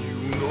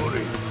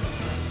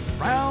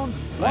 Round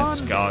 1.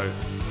 Let's go.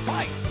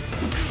 Fight.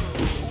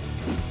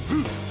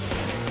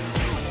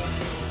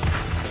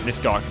 This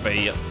guy could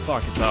be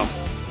fucking tough.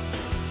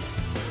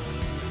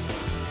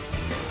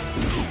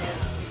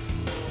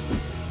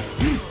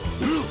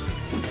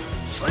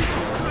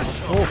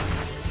 Oh.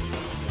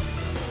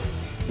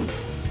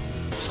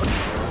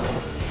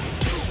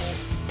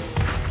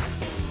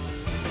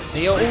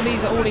 See, all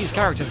these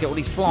characters get all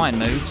these flying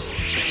moves.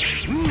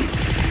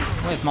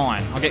 Where's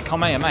mine? I get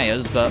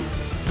Kamehamehas, but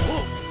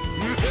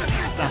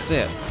that's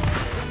it.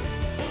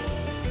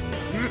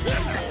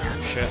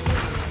 Shit.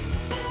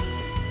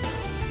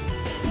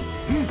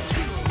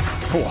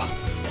 Oh.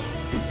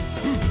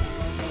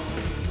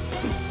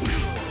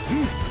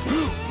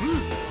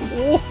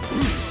 Oh.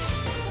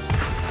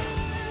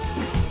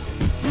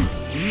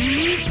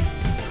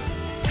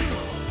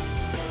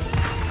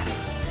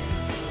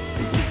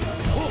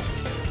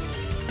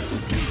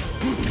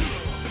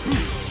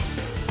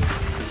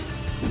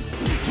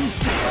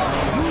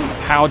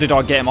 How did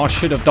I get him? I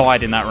should have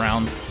died in that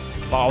round,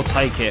 but I'll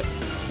take it.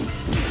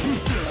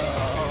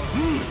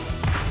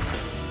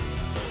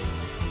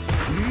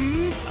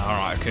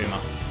 Alright, Akuma.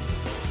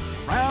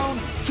 Round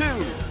 2.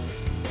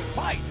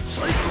 Fight.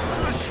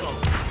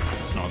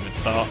 That's not a good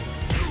start.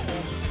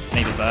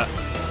 Neither's that.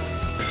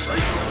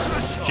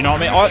 Do you know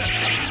what I mean?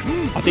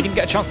 I didn't even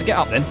get a chance to get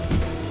up then.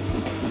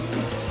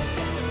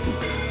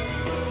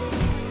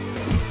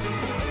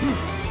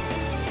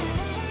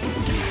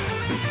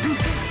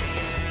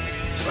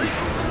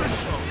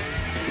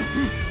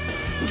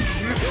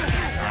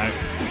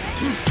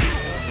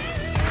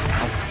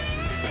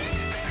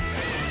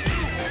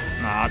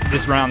 Nah,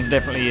 this round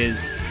definitely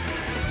is.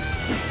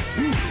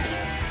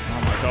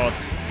 Oh my god.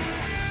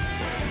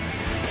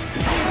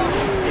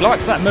 He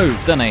likes that move,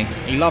 doesn't he?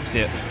 He loves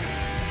it.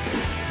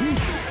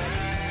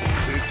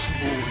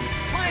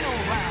 Final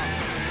round.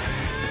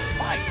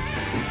 Fight.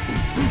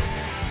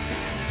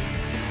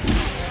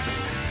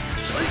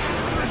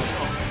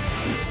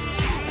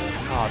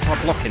 Oh, try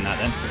blocking that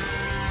then.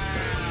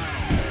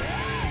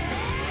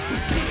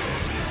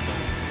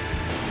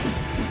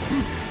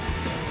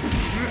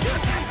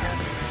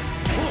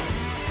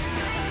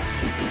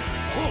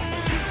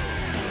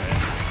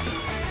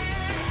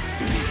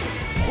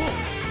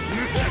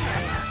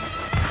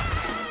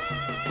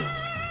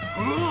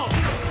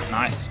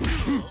 Nice.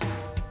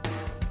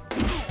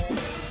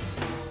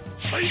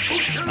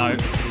 No,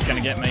 he's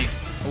gonna get me.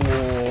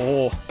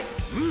 Oh,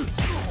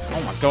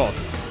 oh my god.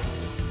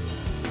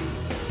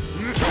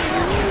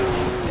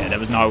 Yeah, there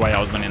was no way I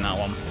was winning that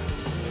one.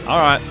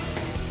 Alright.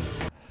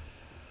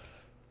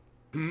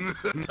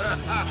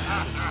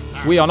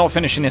 We are not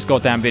finishing this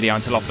goddamn video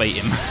until I beat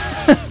him.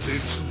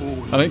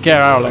 I don't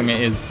care how long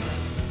it is.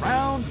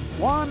 Round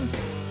 1.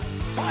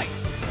 Fight.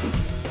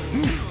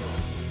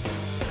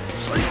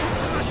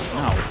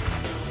 Ow.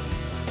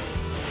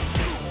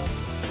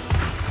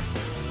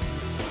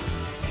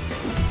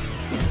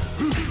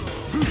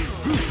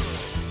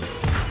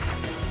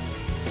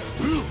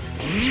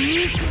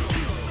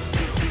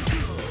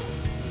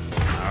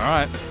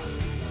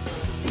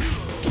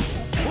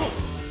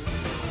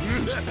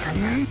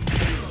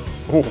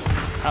 Oh,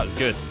 that was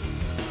good.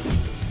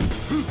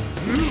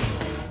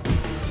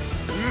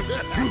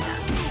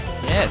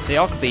 Yeah, see,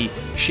 I could be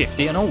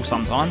shifty and all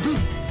sometimes.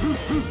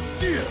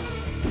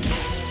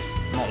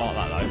 Not like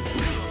that, though.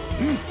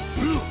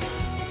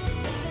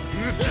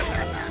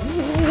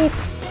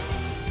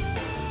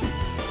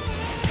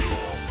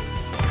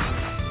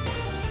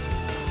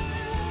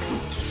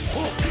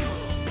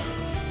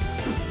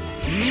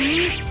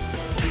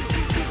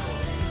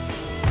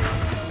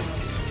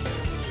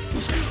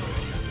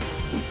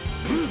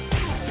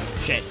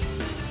 Shit.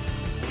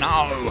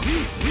 No!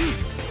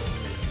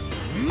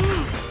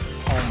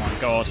 Oh my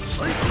god.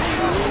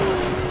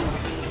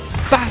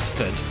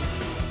 Bastard!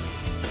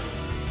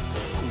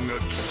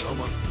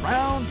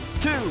 Round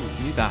 2.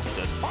 You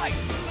bastard. Fight.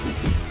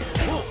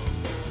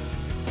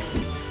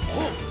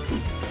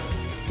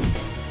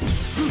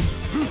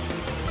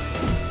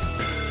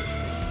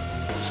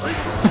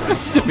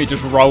 Me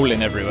just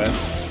rolling everywhere.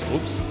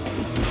 Oops.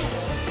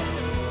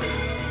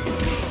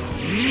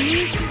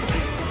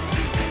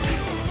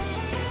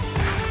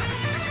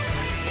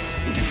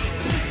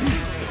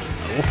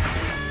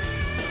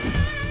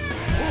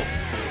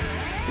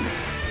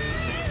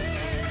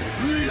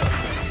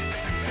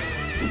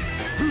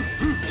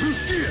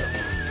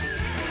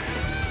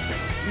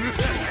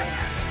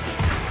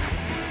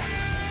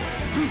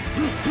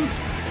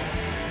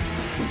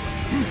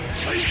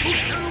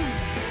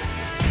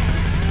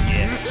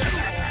 Yes.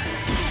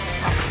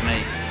 Fuck me.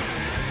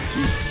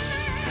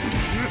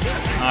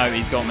 No,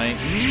 he's got me.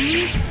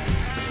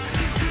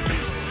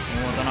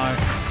 Oh, I don't know.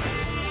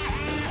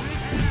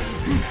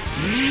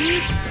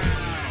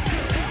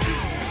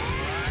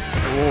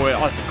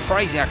 Oh, it's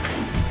crazy.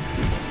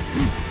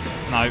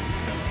 No.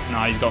 No,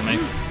 he's got me.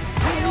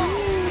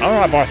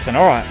 Alright, Bison,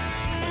 alright.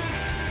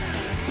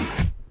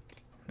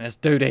 Let's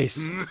do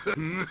this.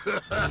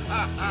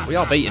 We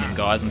are beating him,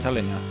 guys, I'm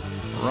telling you.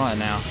 Right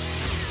now.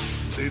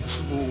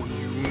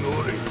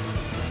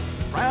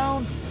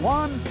 Round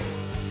 1.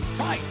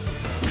 Fight.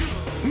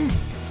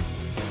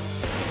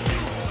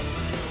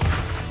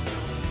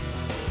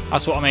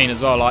 That's what I mean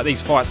as well, like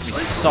these fights can be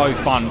so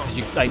fun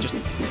because they just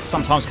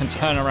sometimes can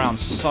turn around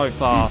so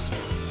fast.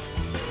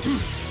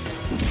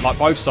 Like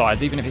both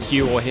sides, even if it's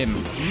you or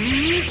him.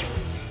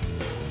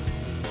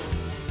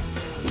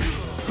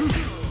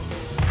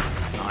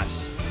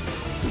 Nice.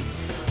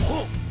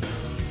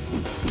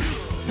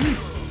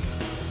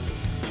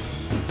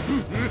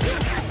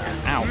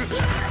 Ow.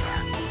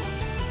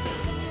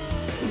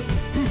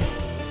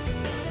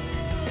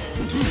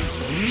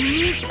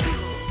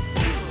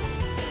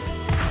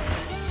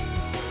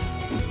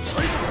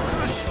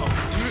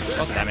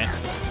 God damn it.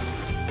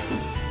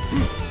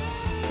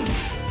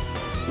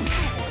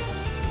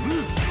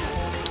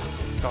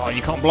 God,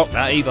 you can't block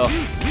that either.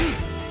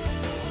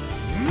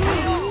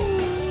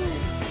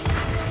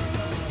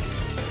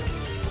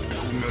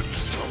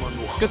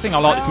 Good thing I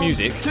like this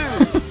music.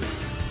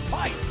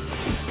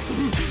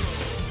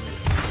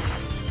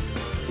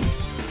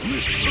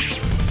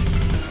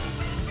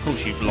 Of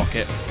course you block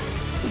it.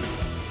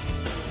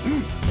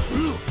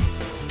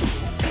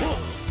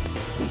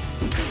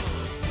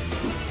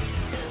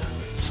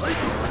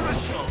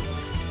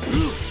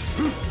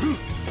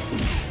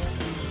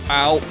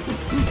 Ow.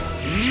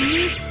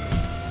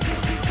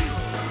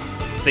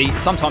 See,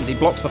 sometimes he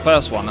blocks the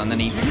first one and then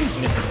he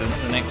misses the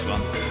next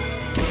one.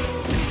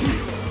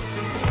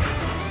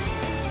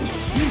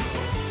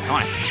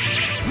 Nice.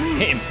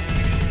 Hit him.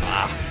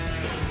 Ah.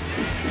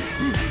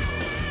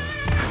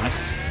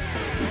 Nice.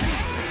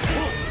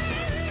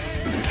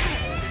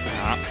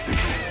 Ah.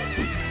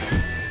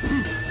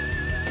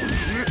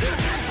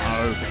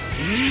 Oh.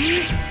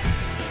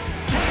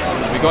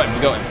 We got him, we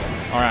got him.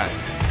 Alright.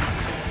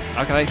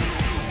 Okay.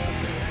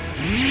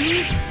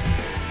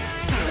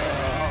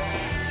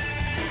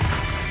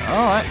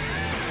 Alright.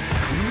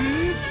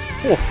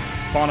 Oh,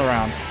 final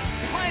round.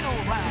 Final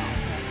round.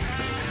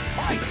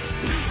 Fight.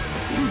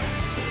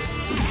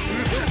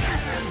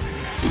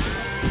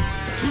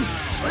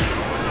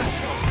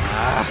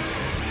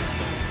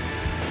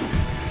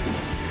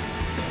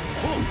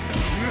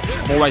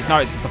 I've always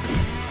noticed it's the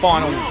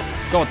final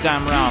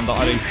goddamn round that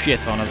I do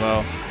shit on as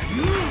well.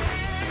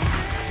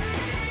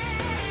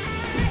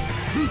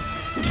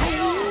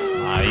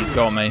 Ah, he's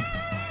got me.